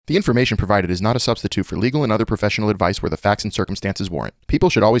The information provided is not a substitute for legal and other professional advice where the facts and circumstances warrant. People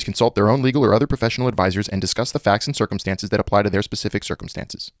should always consult their own legal or other professional advisors and discuss the facts and circumstances that apply to their specific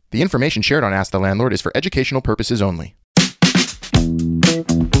circumstances. The information shared on Ask the Landlord is for educational purposes only.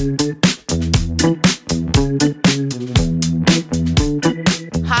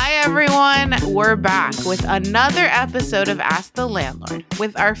 Hi everyone, we're back with another episode of Ask the Landlord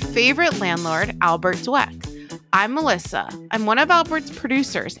with our favorite landlord, Albert Dweck. I'm Melissa. I'm one of Albert's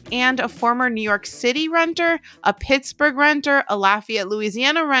producers and a former New York City renter, a Pittsburgh renter, a Lafayette,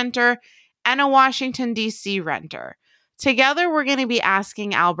 Louisiana renter, and a Washington, D.C. renter. Together, we're going to be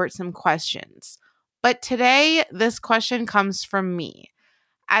asking Albert some questions. But today, this question comes from me.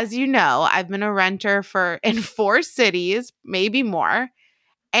 As you know, I've been a renter in 4 cities, maybe more,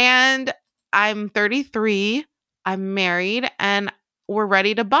 and I'm 33, I'm married, and we're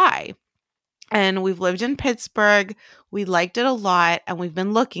ready to buy. And we've lived in Pittsburgh. We liked it a lot. And we've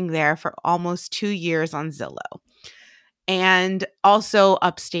been looking there for almost 2 years on Zillow. And also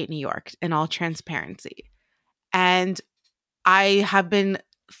upstate New York, in all transparency. And I have been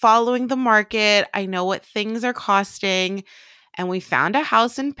following the market. I know what things are costing. And we found a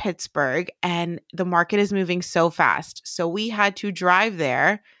house in Pittsburgh. And the market is moving so fast. So we had to drive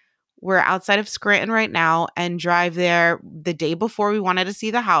there. We're outside of Scranton right now and drive there the day before we wanted to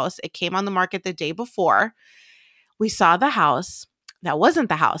see the house. It came on the market the day before. We saw the house. That wasn't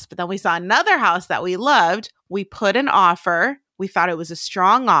the house, but then we saw another house that we loved. We put an offer. We thought it was a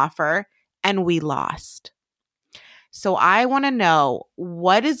strong offer and we lost. So I want to know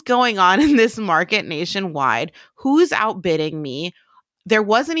what is going on in this market nationwide. Who's outbidding me? There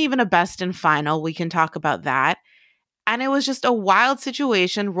wasn't even a best and final. We can talk about that. And it was just a wild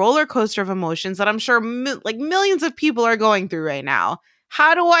situation, roller coaster of emotions that I'm sure millions of people are going through right now.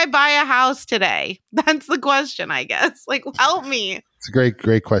 How do I buy a house today? That's the question, I guess. Help me. It's a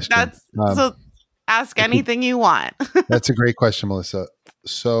great question. So ask anything you want. That's a great question, Melissa.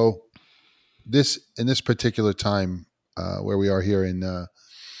 So in this particular time where we are here in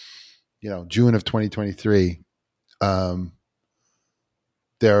June of 2023,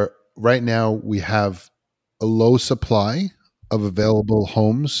 right now we have a low supply of available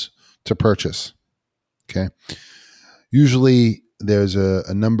homes to purchase. Okay. Usually there's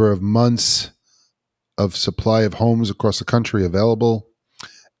a number of months of supply of homes across the country available,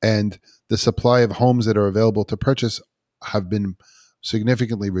 and the supply of homes that are available to purchase have been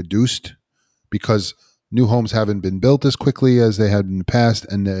significantly reduced because new homes haven't been built as quickly as they had in the past,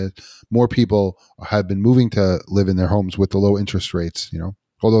 and more people have been moving to live in their homes with the low interest rates,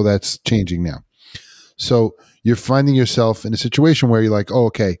 although that's changing now. So you're finding yourself in a situation where you're like, oh,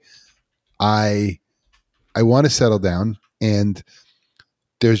 okay, I want to settle down, and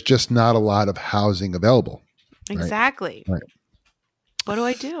there's just not a lot of housing available. Exactly. Right. What do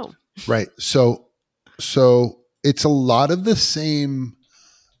I do? Right. So it's a lot of the same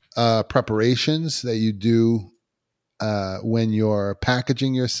preparations that you do when you're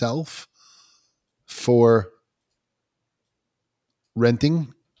packaging yourself for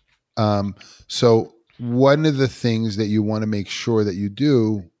renting. So one of the things that you want to make sure that you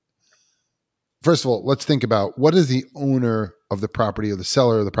do, first of all, let's think about what does the owner of the property or the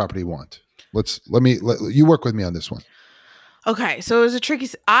seller of the property want? Let you work with me on this one. Okay. So it was a tricky,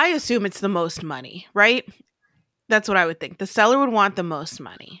 I assume it's the most money, right? That's what I would think. The seller would want the most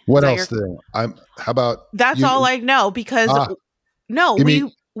money. What else do they want? How about That's all I know because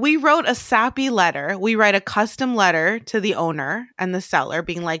we wrote a sappy letter. We write a custom letter to the owner and the seller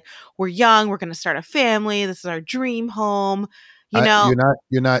being like, we're young, we're going to start a family. This is our dream home. You're not.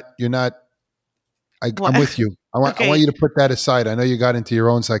 I'm with you. I want you to put that aside. I know you got into your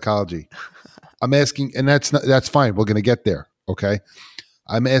own psychology. I'm asking, and that's fine. We're going to get there. Okay.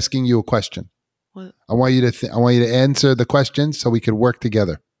 I'm asking you a question. What? I want you to answer the question so we can work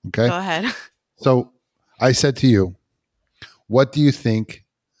together. Okay. Go ahead. So I said to you, what do you think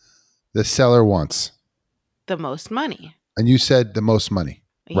the seller wants? The most money. And you said the most money,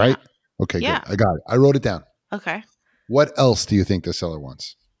 right? Okay, yeah. Good. I got it. I wrote it down. Okay. What else do you think the seller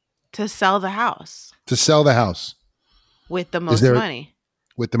wants? To sell the house. To sell the house. With the most money.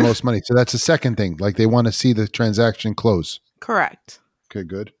 With the most money. So that's the second thing. Like they want to see the transaction close. Correct. Okay,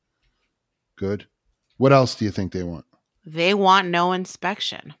 good. Good. What else do you think they want? They want no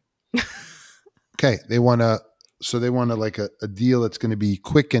inspection. Okay. They want like a deal that's going to be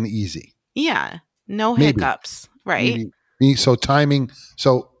quick and easy. Yeah. No hiccups. Right. Maybe. So timing.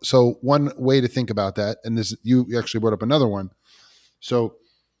 So one way to think about that, and this, you actually brought up another one. So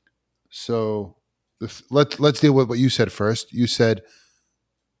let's deal with what you said first. You said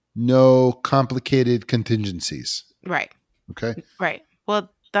no complicated contingencies. Right. Okay. Right.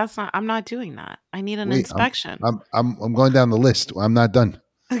 Well, I'm not doing that. I need an Wait, inspection. I'm going down the list. I'm not done.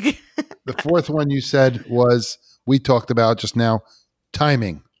 Okay. The fourth one you said was, we talked about just now,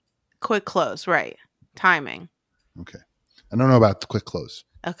 timing. Quick close, right? Timing. Okay. I don't know about the quick close.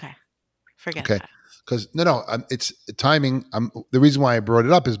 Okay. Forget Okay. that. Because it's timing. The reason why I brought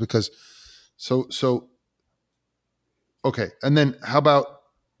it up is because so okay. And then how about,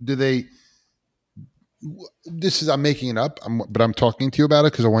 do they? This is, I'm making it up, but I'm talking to you about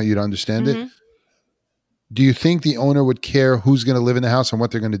it because I want you to understand it. Mhm. Do you think the owner would care who's going to live in the house and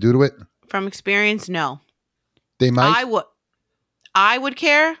what they're going to do to it? From experience, no. They might. I would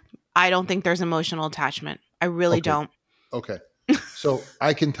care. I don't think there's emotional attachment. I really Okay. don't. Okay. So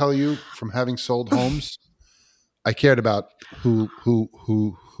I can tell you from having sold homes, I cared about who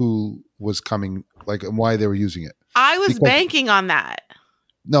was coming, like, and why they were using it. I was Because- banking on that.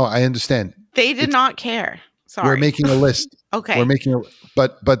 No, I understand. They did not care. Sorry. We're making a list. Okay. We're making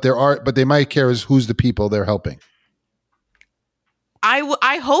but they might care as who's the people they're helping.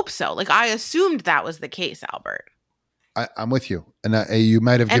 I hope so. Like, I assumed that was the case, Albert. I'm with you, and you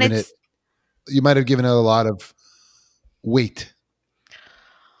might have And given it. You might have given it a lot of weight.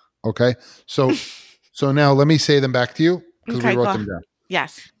 Okay, so now let me say them back to you because Okay, we wrote go them on. down.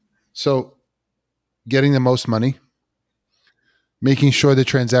 Yes. So, getting the most money, making sure the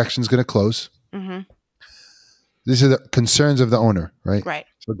transaction is going to close. Mm-hmm. These are the concerns of the owner, right? Right.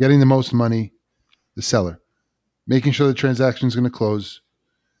 So, getting the most money, the seller, making sure the transaction is going to close,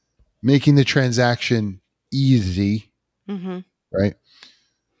 making the transaction easy, Mm-hmm. right?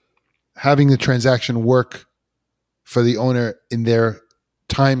 Having the transaction work for the owner in their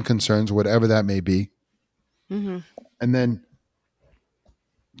time concerns, whatever that may be, Mm-hmm. and then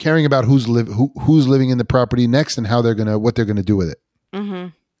caring about who's living in the property next and what they're gonna do with it. Mm-hmm.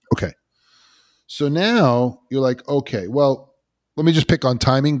 Okay, so now you're like, okay, well, let me just pick on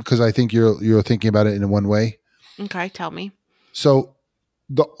timing because I think you're thinking about it in one way. Okay. Tell me. So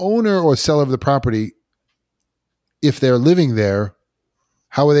the owner or seller of the property, if they're living there,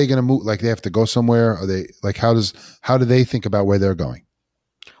 how are they going to move? Like, they have to go somewhere? Are they like, how do they think about where they're going?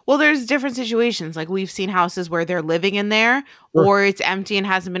 Well, there's different situations. Like, we've seen houses where they're living in there, Sure. or it's empty and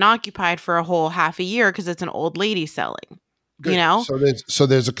hasn't been occupied for a whole half a year because it's an old lady selling. Good. You know? So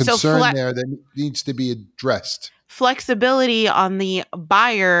there's a concern fle- there that needs to be addressed. Flexibility on the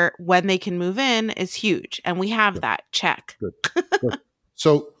buyer when they can move in is huge. And we have that. Check. Good.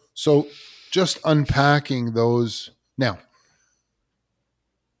 So just unpacking those now.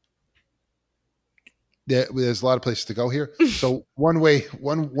 There's a lot of places to go here. So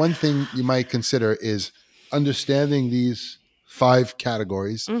one thing you might consider is understanding these 5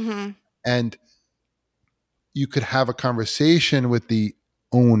 categories, Mm-hmm. and you could have a conversation with the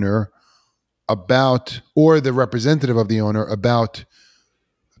owner about, or the representative of the owner about,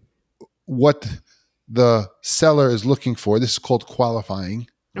 what the seller is looking for. This is called qualifying.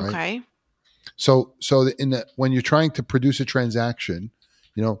 Right? Okay. So when you're trying to produce a transaction,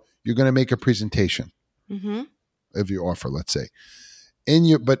 you're going to make a presentation Mm-hmm. of your offer, let's say.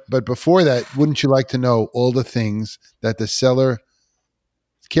 But before that, wouldn't you like to know all the things that the seller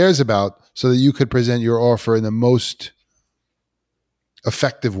cares about so that you could present your offer in the most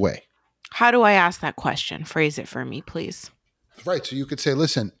effective way? How do I ask that question? Phrase it for me, please. Right. So you could say,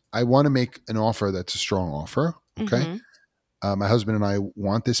 listen, I want to make an offer that's a strong offer. Okay. Mhm. My husband and I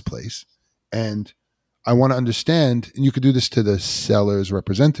want this place, and I want to understand, and you could do this to the seller's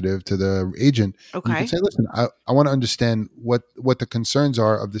representative, to the agent. You Okay. could say, listen, I want to understand what the concerns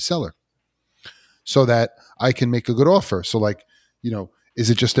are of the seller so that I can make a good offer. So, like, is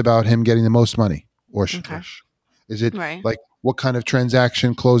it just about him getting the most money? Or Okay. is it Right. like, what kind of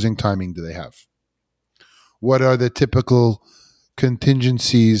transaction closing timing do they have? What are the typical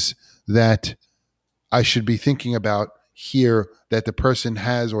contingencies that I should be thinking about here that the person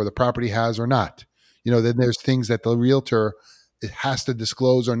has or the property has or not? Then there's things that the realtor has to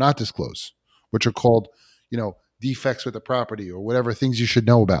disclose or not disclose, which are called, defects with the property or whatever things you should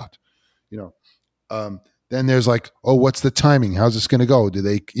know about. Then there's like, oh, what's the timing? How's this going to go? Do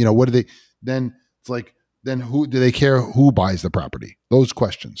they, what do they? Then it's like, then who do they care who buys the property? Those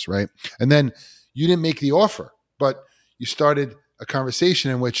questions, right? And then you didn't make the offer, but you started a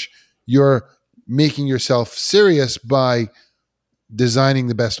conversation in which you're making yourself serious by designing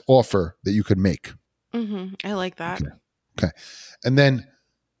the best offer that you could make. Mm-hmm. I like that. Okay. And then,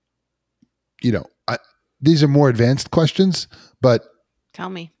 these are more advanced questions, but Tell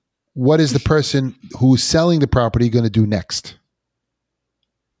me. what is the person who's selling the property going to do next?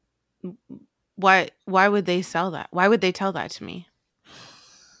 Why would they sell that? Why would they tell that to me?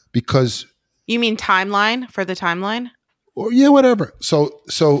 Because You mean timeline for the timeline? or yeah, whatever. So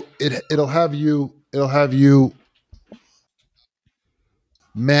it'll have you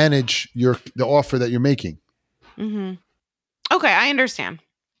manage the offer that you're making. Mm-hmm. Okay, I understand.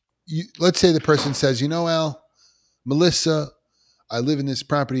 Let's say the person says, Al, Melissa, I live in this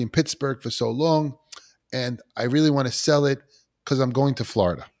property in Pittsburgh for so long, and I really want to sell it because I'm going to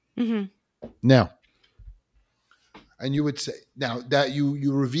Florida. Mm-hmm. Now, and you would say, now that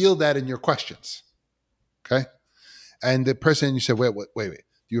you reveal that in your questions, okay? And the person, you said, wait. Do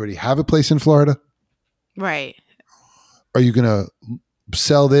you already have a place in Florida? Right. Are you going to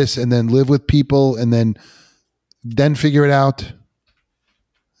sell this and then live with people and then figure it out?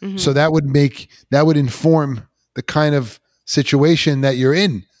 Mm-hmm. So that would inform the kind of situation that you're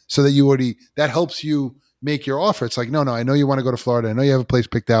in, so that that helps you make your offer. It's like, no, I know you want to go to Florida. I know you have a place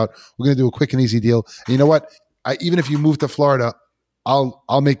picked out. We're going to do a quick and easy deal. And you know what? Even if you move to Florida,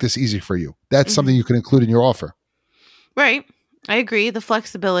 I'll make this easy for you. That's something you can include in your offer. Right. I agree. The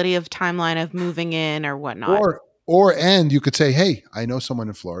flexibility of timeline of moving in or whatnot. And you could say, hey, I know someone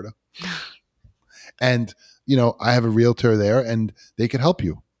in Florida and, I have a realtor there and they could help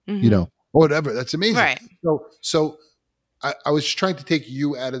you, or whatever. That's amazing. Right. So I was trying to take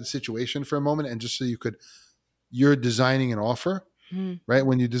you out of the situation for a moment, and just so you're designing an offer, right?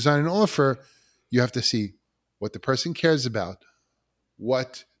 When you design an offer, you have to see what the person cares about,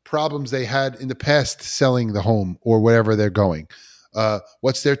 what problems they had in the past selling the home or wherever they're going.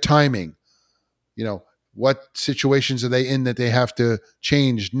 What's their timing? What situations are they in that they have to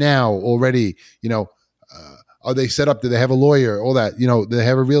change now already? Are they set up? Do they have a lawyer? All that, do they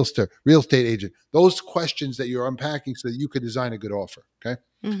have a real estate agent? Those questions that you're unpacking so that you could design a good offer. Okay.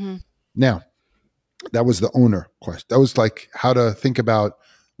 Mm-hmm. Now, that was the owner question. That was like how to think about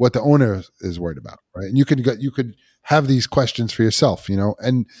what the owner is worried about, right? And you could have these questions for yourself,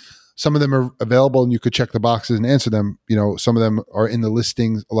 and some of them are available and you could check the boxes and answer them. Some of them are in the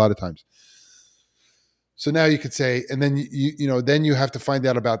listings a lot of times. So now you could say, and then then you have to find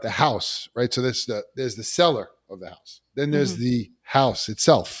out about the house, right? So there's the seller of the house. Then there's the house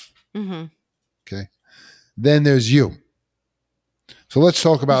itself. Mm-hmm. Okay. Then there's you. So let's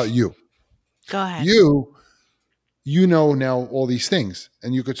talk about you. Go ahead. You know now all these things,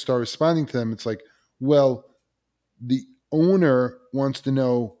 and you could start responding to them. It's like, well, the owner wants to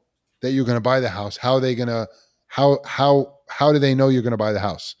know that you're going to buy the house. How are they going to? How do they know you're going to buy the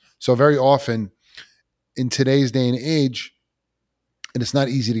house? So very often, in today's day and age, and it's not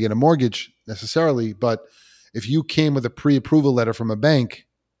easy to get a mortgage necessarily, but if you came with a pre-approval letter from a bank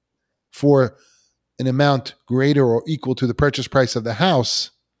for an amount greater or equal to the purchase price of the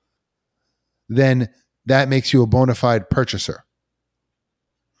house, then that makes you a bona fide purchaser.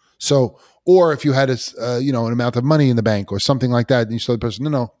 So, or if you had an amount of money in the bank or something like that, and you told the person,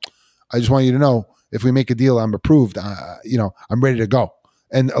 no, I just want you to know, if we make a deal, I'm approved. I'm ready to go.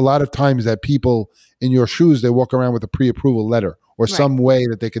 And a lot of times that people in your shoes, they walk around with a pre-approval letter or some way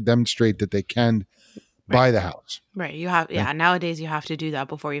that they could demonstrate that they can buy the house. Right. You have, nowadays you have to do that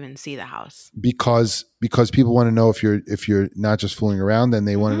before you even see the house. Because people want to know if you're not just fooling around, then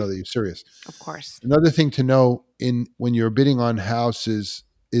they want to know that you're serious. Of course. Another thing to know when you're bidding on houses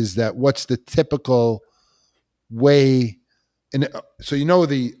is that what's the typical way. And so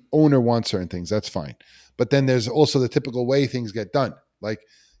the owner wants certain things, that's fine. But then there's also the typical way things get done. Like,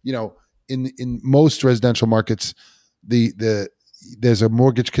 in most residential markets, there's a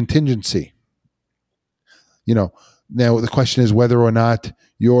mortgage contingency. Now the question is whether or not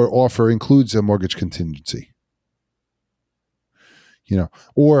your offer includes a mortgage contingency.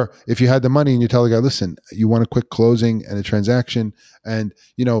 Or if you had the money and you tell the guy, listen, you want a quick closing and a transaction, and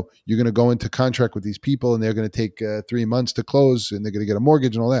you're going to go into contract with these people and they're going to take 3 months to close and they're going to get a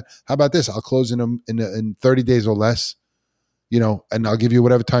mortgage and all that. How about this? I'll close in 30 days or less. And I'll give you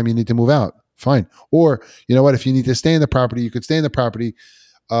whatever time you need to move out. Fine. Or, if you need to stay in the property, you could stay in the property,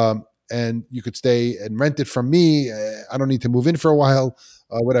 and you could stay and rent it from me. I don't need to move in for a while,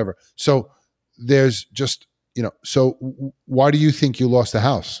 whatever. So there's just, so why do you think you lost the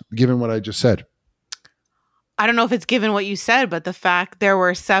house, given what I just said? I don't know if it's given what you said, but the fact there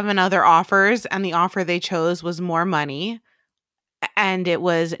were 7 other offers and the offer they chose was more money. And it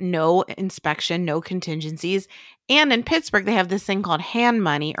was no inspection, no contingencies. And in Pittsburgh, they have this thing called hand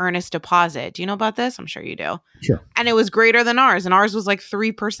money, earnest deposit. Do you know about this? I'm sure you do. Sure. And it was greater than ours. And ours was like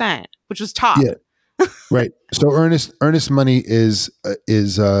 3%, which was top. Yeah. Right. So earnest money is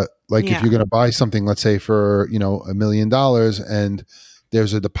like if you're going to buy something, let's say for, $1 million, and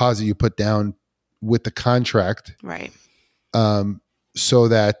there's a deposit you put down with the contract. Right. So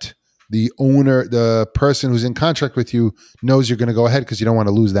that the owner, the person who's in contract with you, knows you're going to go ahead because you don't want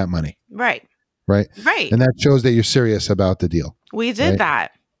to lose that money. Right. right? Right. And that shows that you're serious about the deal. We did right?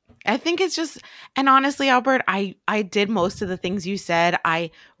 that. I think it's just, and honestly, Albert, I did most of the things you said. I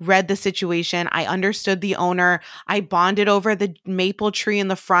read the situation. I understood the owner. I bonded over the maple tree in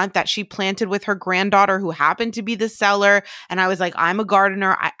the front that she planted with her granddaughter who happened to be the seller. And I was like, I'm a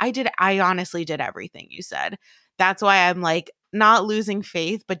gardener. I honestly did everything you said. That's why I'm like not losing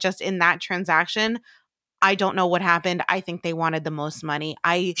faith, but just in that transaction, I don't know what happened. I think they wanted the most money.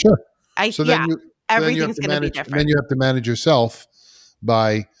 Sure. Everything's going to be different. Then you have to manage yourself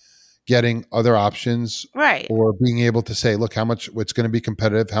by getting other options, right? Or being able to say, look, what's going to be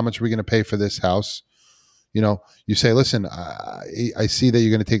competitive? How much are we going to pay for this house? You say, listen, I see that you're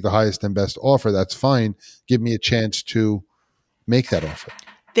going to take the highest and best offer. That's fine. Give me a chance to make that offer.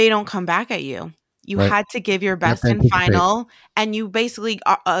 They don't come back at you. You had to give your best and final, and you basically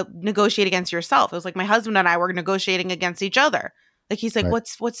negotiate against yourself. It was like my husband and I were negotiating against each other. Like he's like,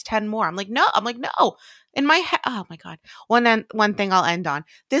 what's 10 more? I'm like, no. In my head, oh my God. One thing I'll end on.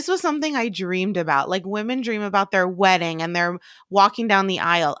 This was something I dreamed about. Like women dream about their wedding and they're walking down the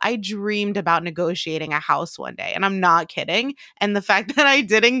aisle. I dreamed about negotiating a house one day, and I'm not kidding. And the fact that I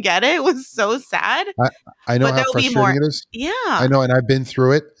didn't get it was so sad. I know how frustrating it is. Yeah. I know, and I've been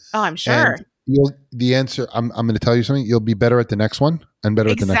through it. Oh, I'm sure. The answer, I'm going to tell you something. You'll be better at the next one and better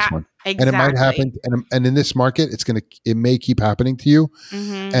at the next one. Exactly. And it might happen. And in this market, it may keep happening to you.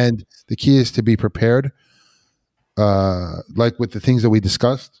 Mm-hmm. And the key is to be prepared. Like with the things that we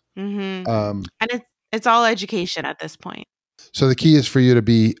discussed. Mm-hmm. And it's all education at this point. So the key is for you to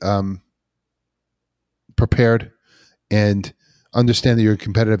be prepared and understand that you're a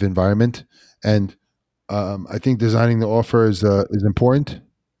competitive environment. And I think designing the offer is important,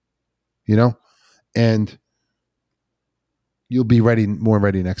 and you'll be more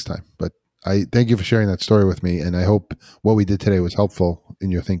ready next time. But I thank you for sharing that story with me. And I hope what we did today was helpful in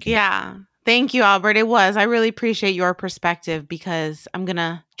your thinking. Yeah. Thank you, Albert. It was. I really appreciate your perspective because I'm going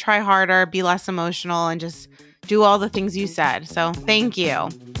to try harder, be less emotional, and just do all the things you said. So thank you.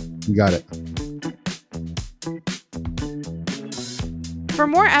 You got it. For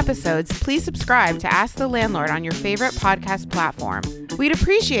more episodes, please subscribe to Ask the Landlord on your favorite podcast platform. We'd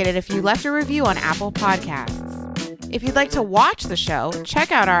appreciate it if you left a review on Apple Podcasts. If you'd like to watch the show,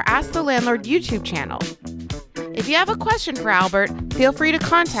 check out our Ask the Landlord YouTube channel. If you have a question for Albert, feel free to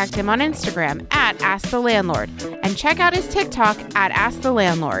contact him on Instagram at AskTheLandlord and check out his TikTok at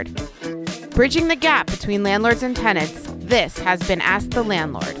AskTheLandlord. Bridging the gap between landlords and tenants, this has been Ask the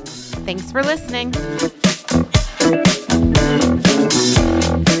Landlord. Thanks for listening.